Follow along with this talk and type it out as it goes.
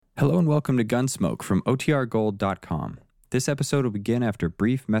Hello and welcome to Gunsmoke from OTRGold.com. This episode will begin after a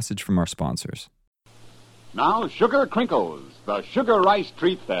brief message from our sponsors. Now, Sugar Crinkles, the sugar rice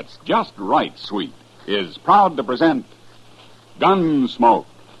treat that's just right sweet, is proud to present Gunsmoke.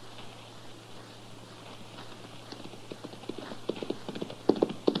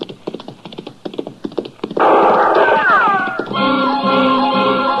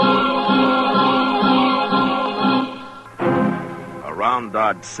 Around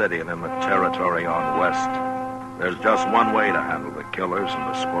Dodge City and in the territory on west, there's just one way to handle the killers and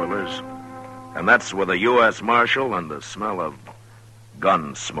the spoilers, and that's with a U.S. Marshal and the smell of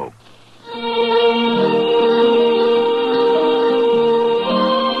gun smoke.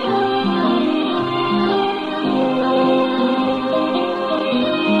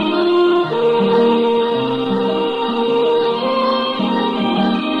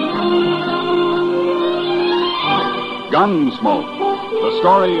 Gunsmoke, the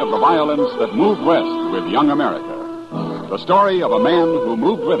story of the violence that moved west with young America. The story of a man who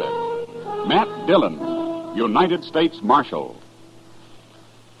moved with it. Matt Dillon, United States Marshal.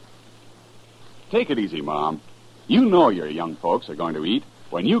 Take it easy, Mom. You know your young folks are going to eat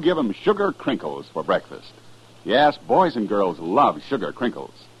when you give them Sugar Crinkles for breakfast. Yes, boys and girls love Sugar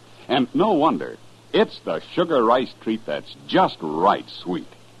Crinkles. And no wonder. It's the sugar rice treat that's just right sweet.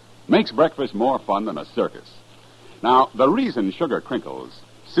 Makes breakfast more fun than a circus. Now, the reason Sugar Crinkles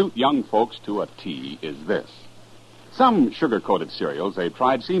suit young folks to a T is this. Some sugar-coated cereals they've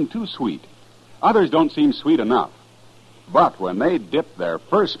tried seem too sweet. Others don't seem sweet enough. But when they dip their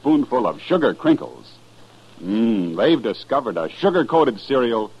first spoonful of Sugar Crinkles, they've discovered a sugar-coated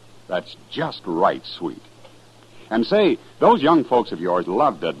cereal that's just right sweet. And say, those young folks of yours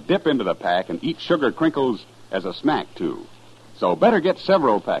love to dip into the pack and eat Sugar Crinkles as a snack, too. So better get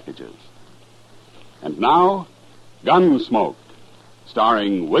several packages. And now, Gunsmoke,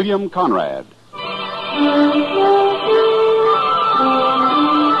 starring William Conrad.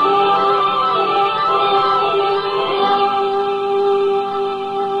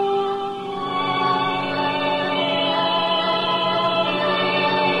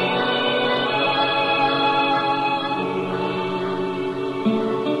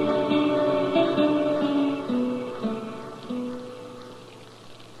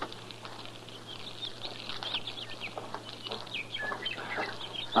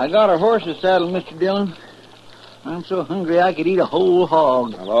 I got a horse's saddle, Mr. Dillon. I'm so hungry I could eat a whole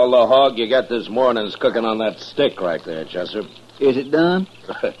hog. Well, all the hog you got this morning is cooking on that stick right there, Chester. Is it done?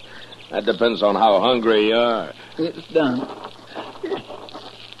 That depends on how hungry you are. It's done.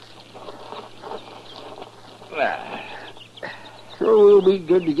 Sure will be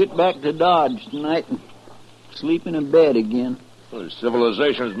good to get back to Dodge tonight and sleep in a bed again. Well,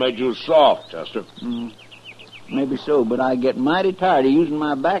 civilization's made you soft, Chester. Maybe so, but I get mighty tired of using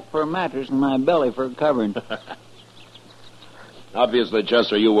my back for a mattress and my belly for a covering. Obviously,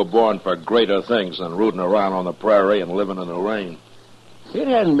 Chester, you were born for greater things than rooting around on the prairie and living in the rain. It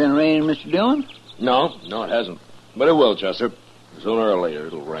hasn't been raining, Mr. Dillon. No, it hasn't. But it will, Chester. Sooner or later,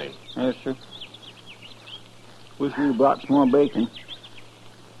 it'll rain. Yes, sir. Wish we'd brought some more bacon.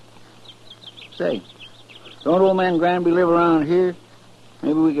 Say, don't old man Granby live around here?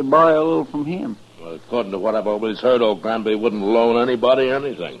 Maybe we could borrow a little from him. Well, according to what I've always heard, old Granby wouldn't loan anybody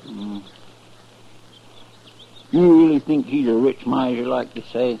anything. You really think he's a rich miser, like they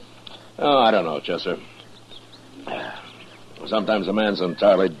say? Oh, I don't know, Chester. Sometimes a man's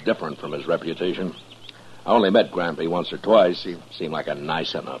entirely different from his reputation. I only met Granby once or twice. He seemed like a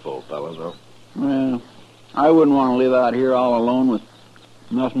nice enough old fellow, though. Well, I wouldn't want to live out here all alone with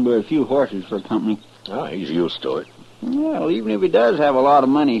nothing but a few horses for company. Oh, he's used to it. Well, even if he does have a lot of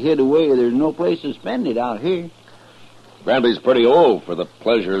money hid away, there's no place to spend it out here. Granby's pretty old for the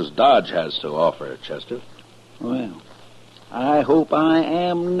pleasures Dodge has to offer, Chester. Well, I hope I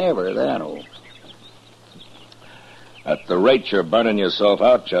am never that old. At the rate you're burning yourself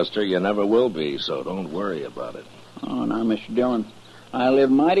out, Chester, you never will be, so don't worry about it. Oh, now, Mr. Dillon, I live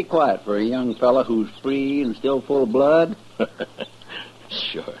mighty quiet for a young fella who's free and still full of blood.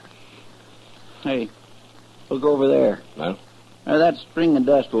 Sure. Hey, look over there. Huh? That string of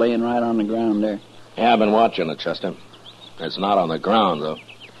dust laying right on the ground there. Yeah, I've been watching it, Chester. It's not on the ground, though.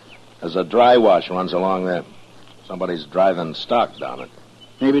 There's a dry wash runs along there. Somebody's driving stock down it.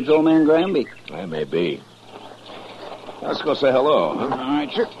 Maybe it's old man Granby. That may be. Let's go say hello, huh? All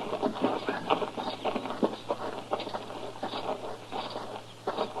right, sure.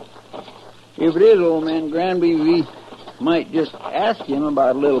 If it is old man Granby, we might just ask him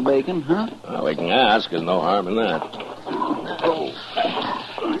about a little bacon, huh? Well, we can ask. There's no harm in that. Oh.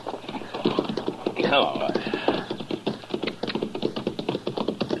 Oh.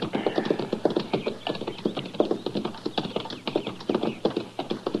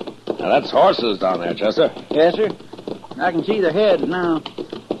 Now, that's horses down there, Chester. Yes, sir. I can see their heads now.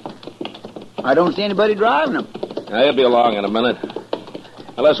 I don't see anybody driving them. Now, he'll be along in a minute.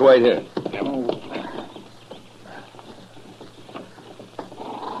 Now, let's wait here.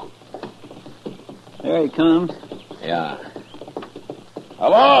 There he comes. Yeah.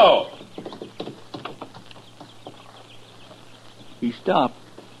 Hello! He stopped.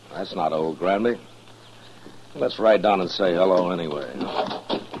 That's not old Granby. Let's ride down and say hello anyway.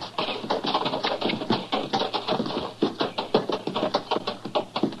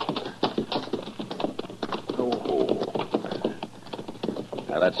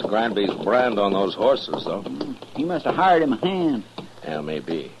 Now, that's Granby's brand on those horses, though. He must have hired him a hand. Yeah,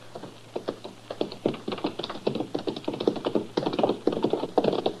 maybe.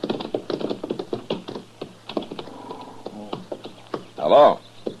 Hello?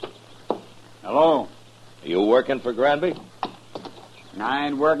 Hello. Are you working for Granby? I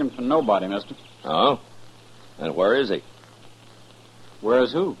ain't working for nobody, mister. Oh? And where is he?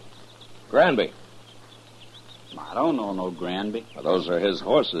 Where's who? Granby. I don't know no Granby. Well, those are his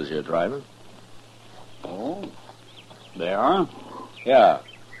horses you're driving. Oh, they are? Yeah.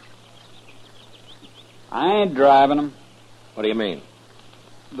 I ain't driving them. What do you mean?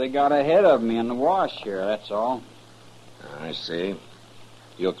 They got ahead of me in the wash here, that's all. I see.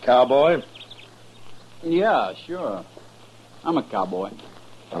 You a cowboy? Yeah, sure. I'm a cowboy.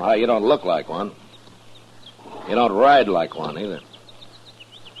 Well, you don't look like one. You don't ride like one, either.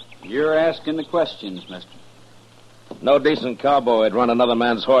 You're asking the questions, mister. No decent cowboy would run another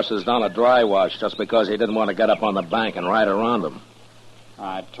man's horses down a dry wash just because he didn't want to get up on the bank and ride around them.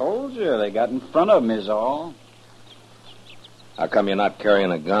 I told you, they got in front of me is all. How come you're not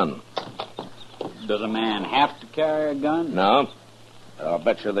carrying a gun? Does a man have to carry a gun? No. I'll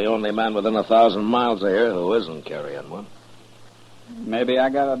bet you're the only man within 1,000 miles of here who isn't carrying one. Maybe I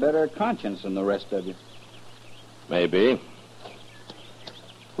got a better conscience than the rest of you. Maybe.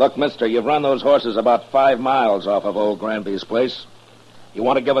 Look, mister, you've run those horses about 5 miles off of old Granby's place. You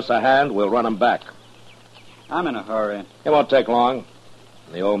want to give us a hand, we'll run them back. I'm in a hurry. It won't take long.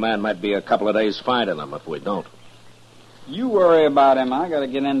 The old man might be a couple of days finding them if we don't. You worry about him. I got to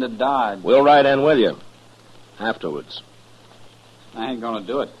get into Dodge. We'll ride in with you. Afterwards. I ain't going to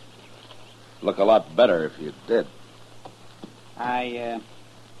do it. Look a lot better if you did. I'd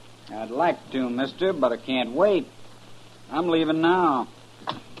like to, mister, but I can't wait. I'm leaving now.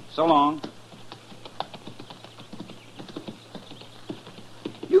 So long.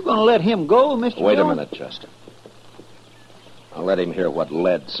 You gonna let him go, Mr. Wait a Dillon? minute, Chester. I'll let him hear what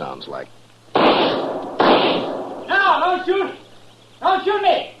lead sounds like. No, don't shoot. Don't shoot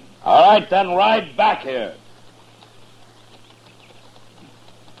me. All right, then ride back here.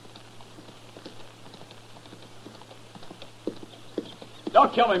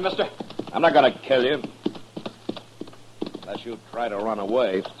 Don't kill me, mister. I'm not going to kill you. Unless you try to run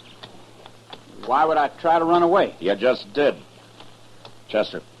away. Why would I try to run away? You just did.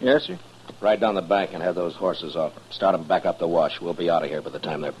 Chester, Yes, sir. ride down the bank and have those horses off. Start them back up the wash. We'll be out of here by the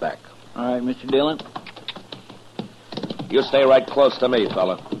time they're back. All right, Mr. Dillon. You stay right close to me,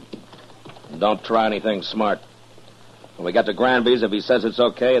 fella. And don't try anything smart. When we get to Granby's, if he says it's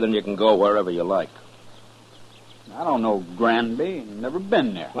okay, then you can go wherever you like. I don't know Granby. Never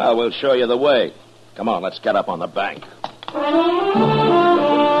been there. Well, we'll show you the way. Come on, let's get up on the bank.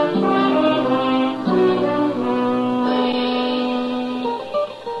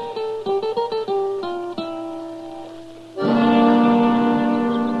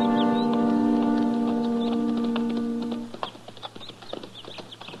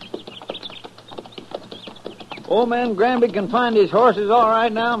 Old man Granby can find his horses all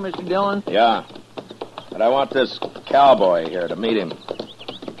right now, Mr. Dillon. Yeah. But I want this cowboy here to meet him.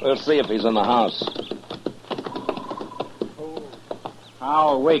 We'll see if he's in the house.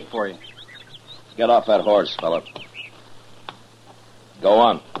 I'll wait for you. Get off that horse, fella. Go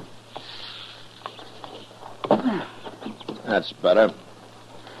on. That's better.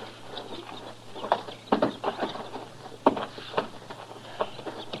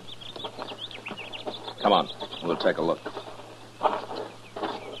 Come on. We'll take a look.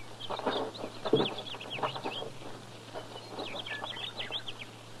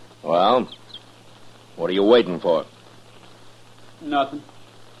 Well, what are you waiting for? Nothing.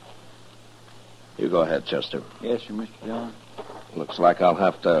 You go ahead, Chester. Yes, sir, Mr. Dillon. Looks like I'll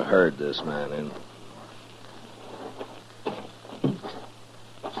have to herd this man in.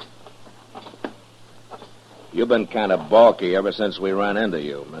 You've been kind of balky ever since we ran into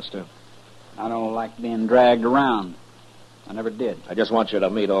you, mister. I don't like being dragged around. I never did. I just want you to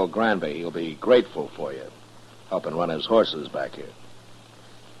meet old Granby. He'll be grateful for you, helping run his horses back here.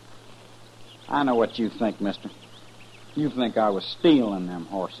 I know what you think, mister. You think I was stealing them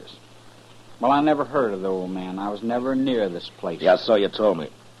horses. Well, I never heard of the old man. I was never near this place. Yeah, so you told me.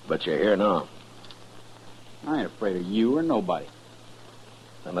 But you're here now. I ain't afraid of you or nobody.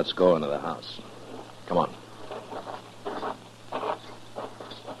 Then let's go into the house. Come on.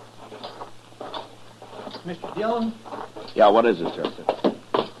 Mr. Dillon? Yeah, what is it, Chester?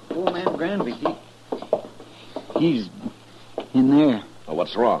 Old man Granby, he's in there. Well,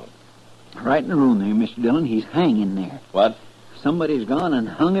 what's wrong? Right in the room there, Mr. Dillon. He's hanging there. What? Somebody's gone and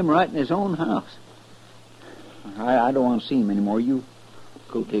hung him right in his own house. I don't want to see him anymore. You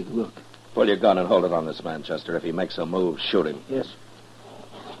go take a look. Pull your gun and hold it on this man, Chester. If he makes a move, shoot him. Yes.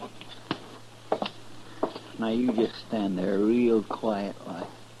 Now, you just stand there real quiet like.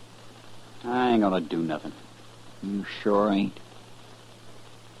 I ain't gonna do nothing. You sure ain't.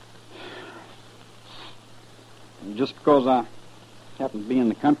 Just because I happen to be in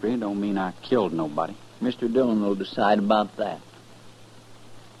the country don't mean I killed nobody. Mr. Dillon will decide about that.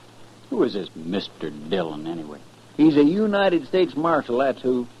 Who is this Mr. Dillon, anyway? He's a United States Marshal, that's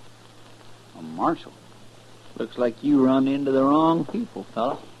who. A marshal? Looks like you run into the wrong people,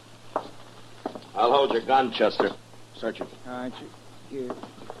 fella. I'll hold your gun, Chester. Search it. All right, here.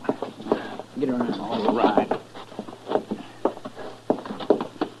 Get around. All right.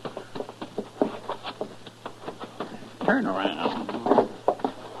 Turn around.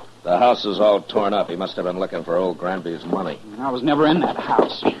 The house is all torn up. He must have been looking for old Granby's money. I was never in that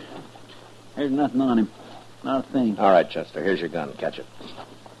house. There's nothing on him. Not a thing. All right, Chester. Here's your gun. Catch it.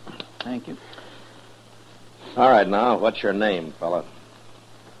 Thank you. All right, now, what's your name, fella?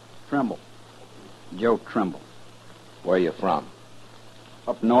 Trimble. Joe Trimble. Where you from?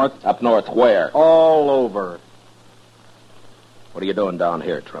 Up north? Up north where? All over. What are you doing down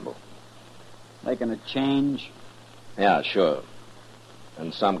here, Trimble? Making a change? Yeah, sure.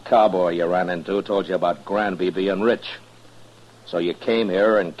 And some cowboy you ran into told you about Granby being rich. So you came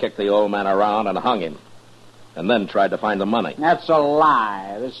here and kicked the old man around and hung him. And then tried to find the money. That's a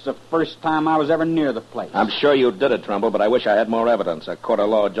lie. This is the first time I was ever near the place. I'm sure you did it, Trimble, but I wish I had more evidence. A court of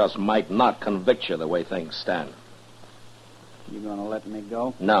law just might not convict you the way things stand. You gonna let me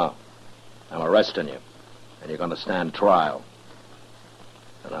go? No. I'm arresting you. And you're gonna stand trial.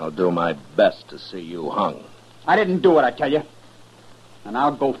 And I'll do my best to see you hung. I didn't do it, I tell you. And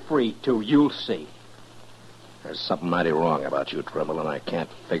I'll go free, too. You'll see. There's something mighty wrong about you, Trimble, and I can't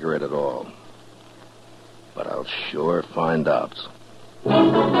figure it at all. But I'll sure find out.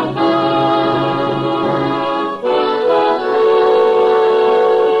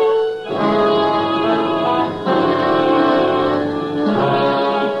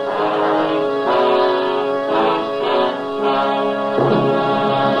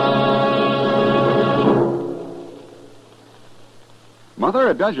 Mother,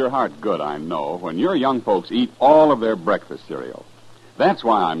 it does your heart good, I know, when your young folks eat all of their breakfast cereal. That's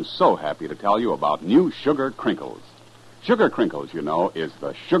why I'm so happy to tell you about new Sugar Crinkles. Sugar Crinkles, you know, is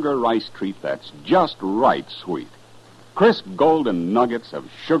the sugar rice treat that's just right sweet. Crisp golden nuggets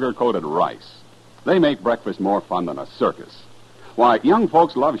of sugar-coated rice. They make breakfast more fun than a circus. Why, young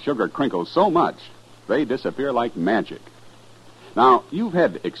folks love Sugar Crinkles so much, they disappear like magic. Now, you've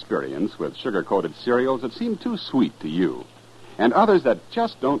had experience with sugar-coated cereals that seem too sweet to you, and others that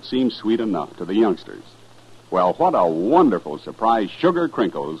just don't seem sweet enough to the youngsters. Well, what a wonderful surprise Sugar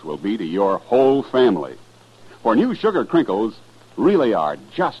Crinkles will be to your whole family. For new Sugar Crinkles really are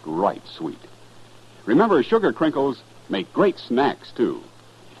just right sweet. Remember, Sugar Crinkles make great snacks, too.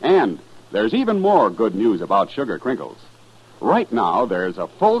 And there's even more good news about Sugar Crinkles. Right now, there's a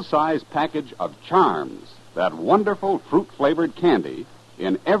full-size package of Charms, that wonderful fruit-flavored candy,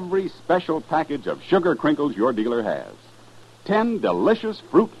 in every special package of Sugar Crinkles your dealer has. 10 delicious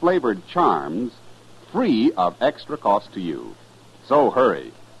fruit-flavored Charms, free of extra cost to you. So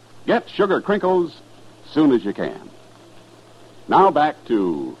hurry. Get Sugar Crinkles soon as you can. Now back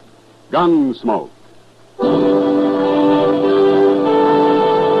to Gunsmoke.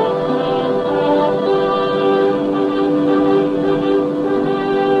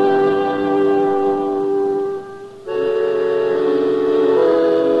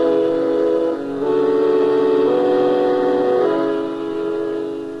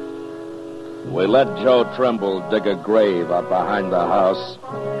 We let Joe Trimble dig a grave up behind the house.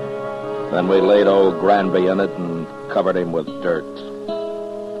 Then we laid old Granby in it and covered him with dirt.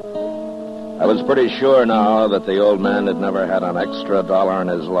 I was pretty sure now that the old man had never had an extra dollar in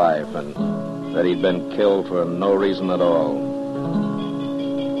his life and that he'd been killed for no reason at all.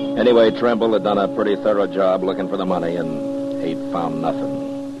 Anyway, Trimble had done a pretty thorough job looking for the money, and he'd found nothing.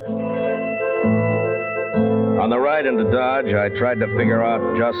 On the ride into Dodge, I tried to figure out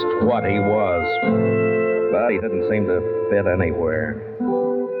just what he was. But he didn't seem to fit anywhere.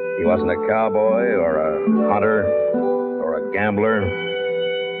 He wasn't a cowboy or a hunter or a gambler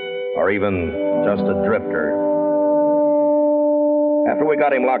or even just a drifter. After we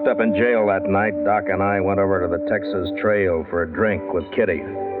got him locked up in jail that night, Doc and I went over to the Texas Trail for a drink with Kitty.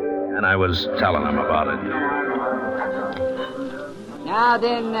 And I was telling him about it. Now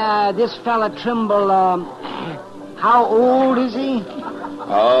then, this fella Trimble, how old is he?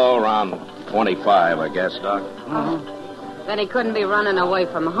 Oh, around 25, I guess, Doc. Then he couldn't be running away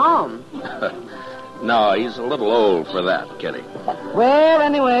from home. No, he's a little old for that, Kitty. Well,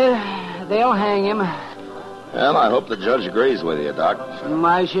 anyway, they'll hang him. Well, I hope the judge agrees with you, Doc.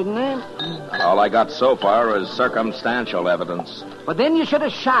 Why shouldn't they? All I got so far is circumstantial evidence. But then you should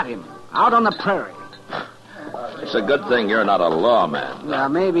have shot him out on the prairie. It's a good thing you're not a lawman. Well,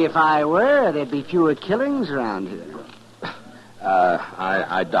 maybe if I were, there'd be fewer killings around here.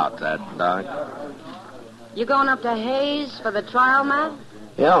 I doubt that, Doc. You going up to Hayes for the trial, Matt?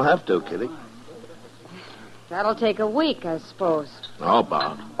 Yeah, I'll have to, Kitty. That'll take a week, I suppose. How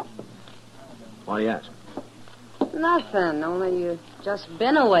about? Why do you ask? Nothing, only you've just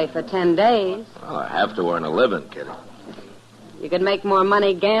been away for 10 days. Well, I have to earn a living, Kitty. You could make more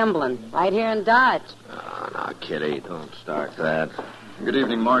money gambling right here in Dodge. Oh, now, Kitty, don't start that. Good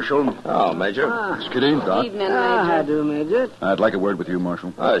evening, Marshal. Oh, Major. It's Kitty, Doc. Evening, Major. How do, Major? I'd like a word with you,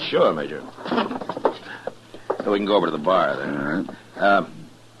 Marshal. Sure, Major. We can go over to the bar then. All right.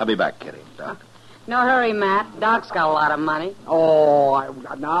 I'll be back, Kitty, Doc. No hurry, Matt. Doc's got a lot of money. Oh,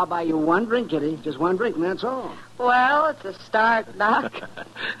 now I'll buy you one drink, Kitty. Just one drink, and that's all. Well, it's a start, Doc.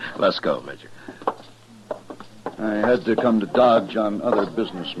 Let's go, Major. I had to come to Dodge on other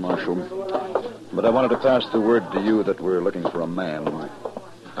business, Marshal. But I wanted to pass the word to you that we're looking for a man.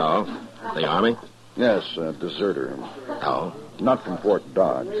 Oh? The Army? Yes, a deserter. Oh. Not from Fort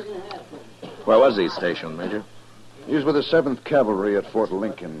Dodge. Where was he stationed, Major? He's with the 7th Cavalry at Fort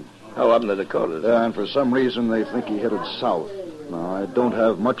Lincoln. Oh, up in the Dakotas. And for some reason, they think he headed south. Now, I don't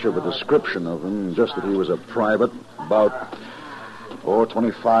have much of a description of him, just that he was a private, about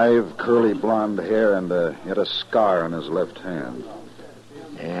 4'25", curly blonde hair, and he had a scar on his left hand.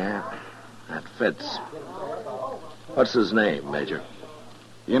 Yeah, that fits. What's his name, Major?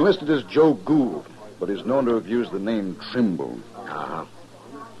 He enlisted as Joe Gould, but he's known to have used the name Trimble. Uh-huh.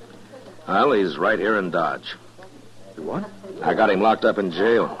 Well, he's right here in Dodge. What? I got him locked up in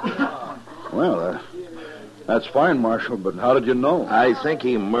jail. Well, that's fine, Marshal, but how did you know? I think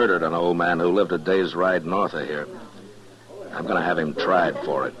he murdered an old man who lived a day's ride north of here. I'm going to have him tried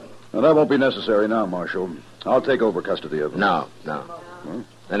for it. Now, that won't be necessary now, Marshal. I'll take over custody of him. No.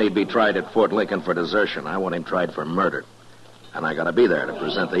 Then he'd be tried at Fort Lincoln for desertion. I want him tried for murder. And I got to be there to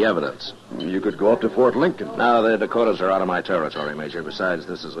present the evidence. You could go up to Fort Lincoln. No, the Dakotas are out of my territory, Major. Besides,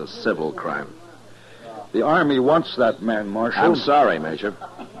 this is a civil crime. The Army wants that man, Marshal. I'm sorry, Major.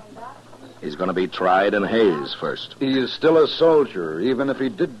 He's going to be tried in Hayes first. He is still a soldier, even if he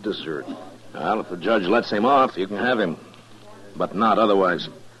did desert. Well, if the judge lets him off, you can have him. But not otherwise.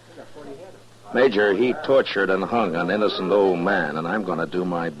 Major, he tortured and hung an innocent old man, and I'm going to do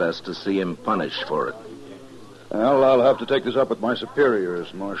my best to see him punished for it. Well, I'll have to take this up with my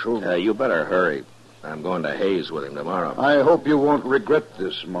superiors, Marshal. You better hurry. I'm going to Hayes with him tomorrow. I hope you won't regret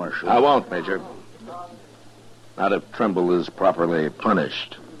this, Marshal. I won't, Major. Not if Trimble is properly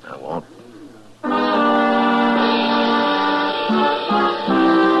punished. I won't.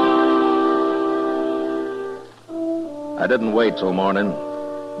 I didn't wait till morning,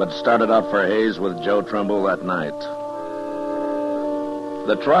 but started out for Hayes with Joe Trimble that night.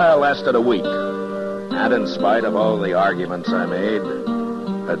 The trial lasted a week, and in spite of all the arguments I made,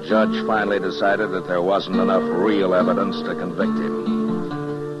 the judge finally decided that there wasn't enough real evidence to convict him.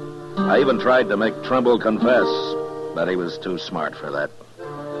 I even tried to make Trimble confess, but he was too smart for that.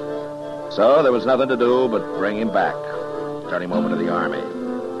 So there was nothing to do but bring him back, turn him over to the Army.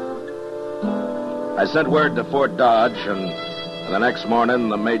 I sent word to Fort Dodge, and the next morning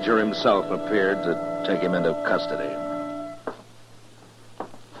the Major himself appeared to take him into custody.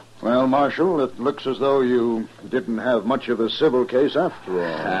 Well, Marshal, it looks as though you didn't have much of a civil case after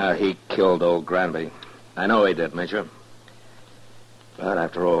all. He killed old Granby. I know he did, Major. But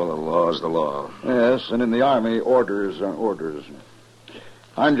after all, the law's the law. Yes, and in the Army, orders are orders.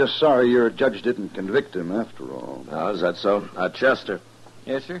 I'm just sorry your judge didn't convict him after all. Oh, is that so? Chester,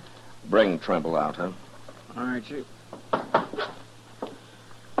 Yes, sir? bring Trimble out, huh? All right, sir.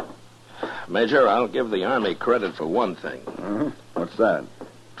 Major, I'll give the Army credit for one thing. What's that?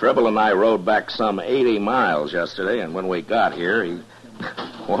 Trimble and I rode back some 80 miles yesterday, and when we got here,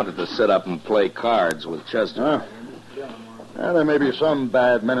 Wanted to sit up and play cards with Chester. Yeah, there may be some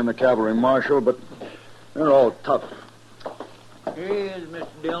bad men in the cavalry, Marshal, but they're all tough. Here he is, Mr.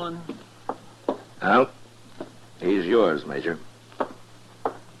 Dillon. Al, he's yours, Major.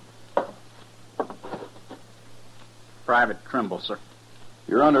 Private Trimble, sir.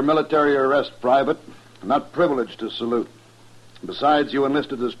 You're under military arrest, Private. Not privileged to salute. Besides, you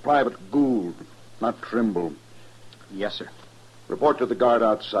enlisted as Private Gould, not Trimble. Yes, sir. Report to the guard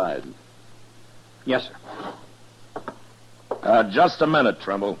outside. Yes, sir. Just a minute,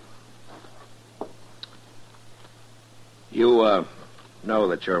 Trimble. You, know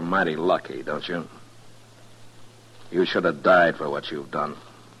that you're mighty lucky, don't you? You should have died for what you've done.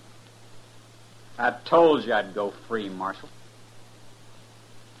 I told you I'd go free, Marshal.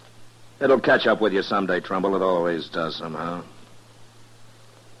 It'll catch up with you someday, Trimble. It always does somehow.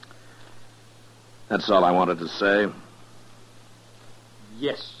 That's all I wanted to say.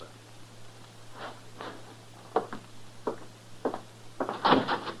 Yes, sir.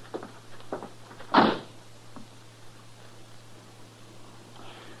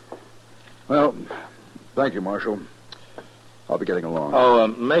 Well, thank you, Marshal. I'll be getting along. Oh,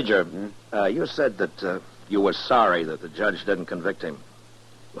 Major, you said that you were sorry that the judge didn't convict him.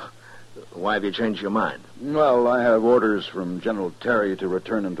 Why have you changed your mind? Well, I have orders from General Terry to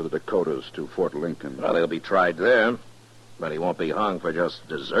return him to the Dakotas, to Fort Lincoln. Well, he'll be tried there, but he won't be hung for just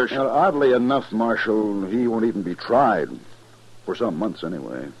desertion. Well, oddly enough, Marshal, he won't even be tried. For some months,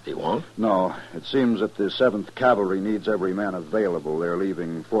 anyway. He won't? No. It seems that the 7th Cavalry needs every man available. They're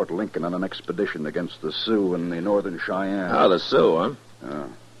leaving Fort Lincoln on an expedition against the Sioux and the Northern Cheyenne. Oh, the Sioux, huh? Yeah.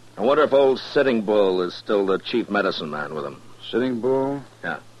 I wonder if old Sitting Bull is still the chief medicine man with them. Sitting Bull?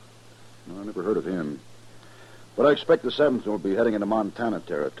 Yeah. No, I never heard of him. But I expect the 7th will be heading into Montana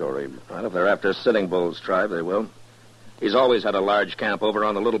territory. Well, if they're after Sitting Bull's tribe, they will. He's always had a large camp over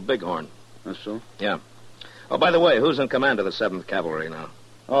on the Little Bighorn. That's so? Yeah. Oh, by the way, who's in command of the 7th Cavalry now?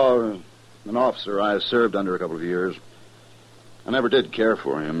 Oh, an officer I served under a couple of years. I never did care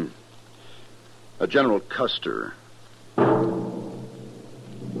for him. A General Custer.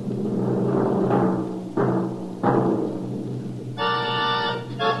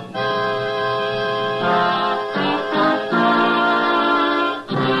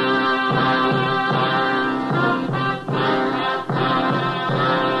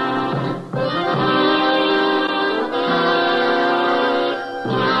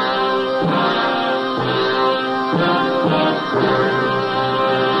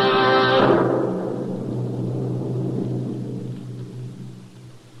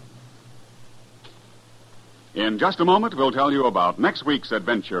 In just a moment, we'll tell you about next week's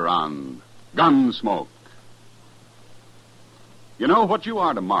adventure on Gunsmoke. You know, what you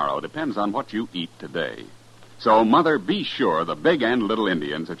are tomorrow depends on what you eat today. So, Mother, be sure the big and little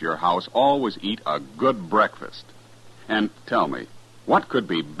Indians at your house always eat a good breakfast. And tell me, what could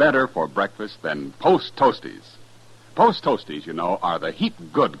be better for breakfast than Post Toasties? Post Toasties, you know, are the heap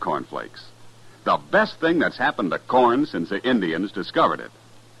good cornflakes. The best thing that's happened to corn since the Indians discovered it.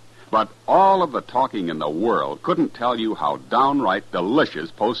 But all of the talking in the world couldn't tell you how downright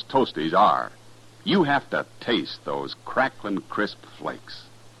delicious Post Toasties are. You have to taste those crackling, crisp flakes.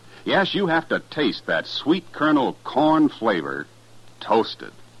 Yes, you have to taste that sweet kernel corn flavor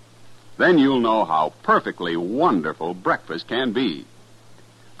toasted. Then you'll know how perfectly wonderful breakfast can be.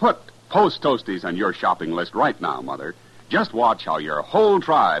 Put Post Toasties on your shopping list right now, Mother. Just watch how your whole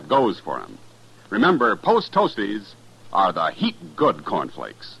tribe goes for them. Remember, Post Toasties are the heap good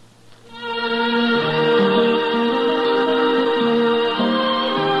cornflakes.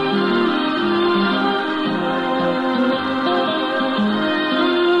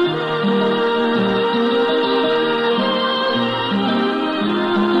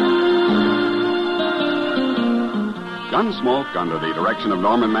 Gunsmoke, under the direction of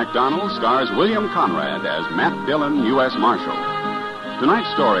Norman MacDonald, stars William Conrad as Matt Dillon, U.S. Marshal.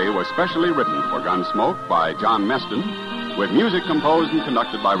 Tonight's story was specially written for Gunsmoke by John Meston, with music composed and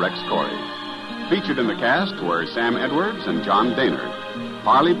conducted by Rex Corey. Featured in the cast were Sam Edwards and John Daynard.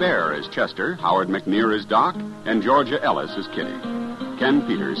 Parley Bear as Chester, Howard McNear as Doc, and Georgia Ellis as Kitty. Ken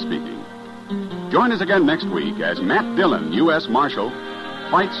Peters speaking. Join us again next week as Matt Dillon, U.S. Marshal,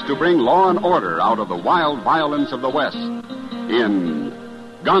 fights to bring law and order out of the wild violence of the West in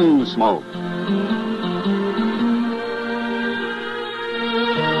Gunsmoke.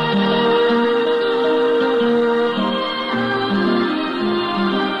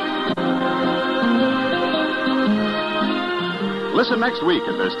 Listen next week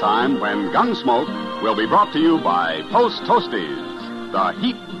at this time when Gunsmoke will be brought to you by Post Toasties, the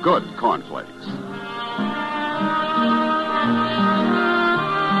heap good cornflakes.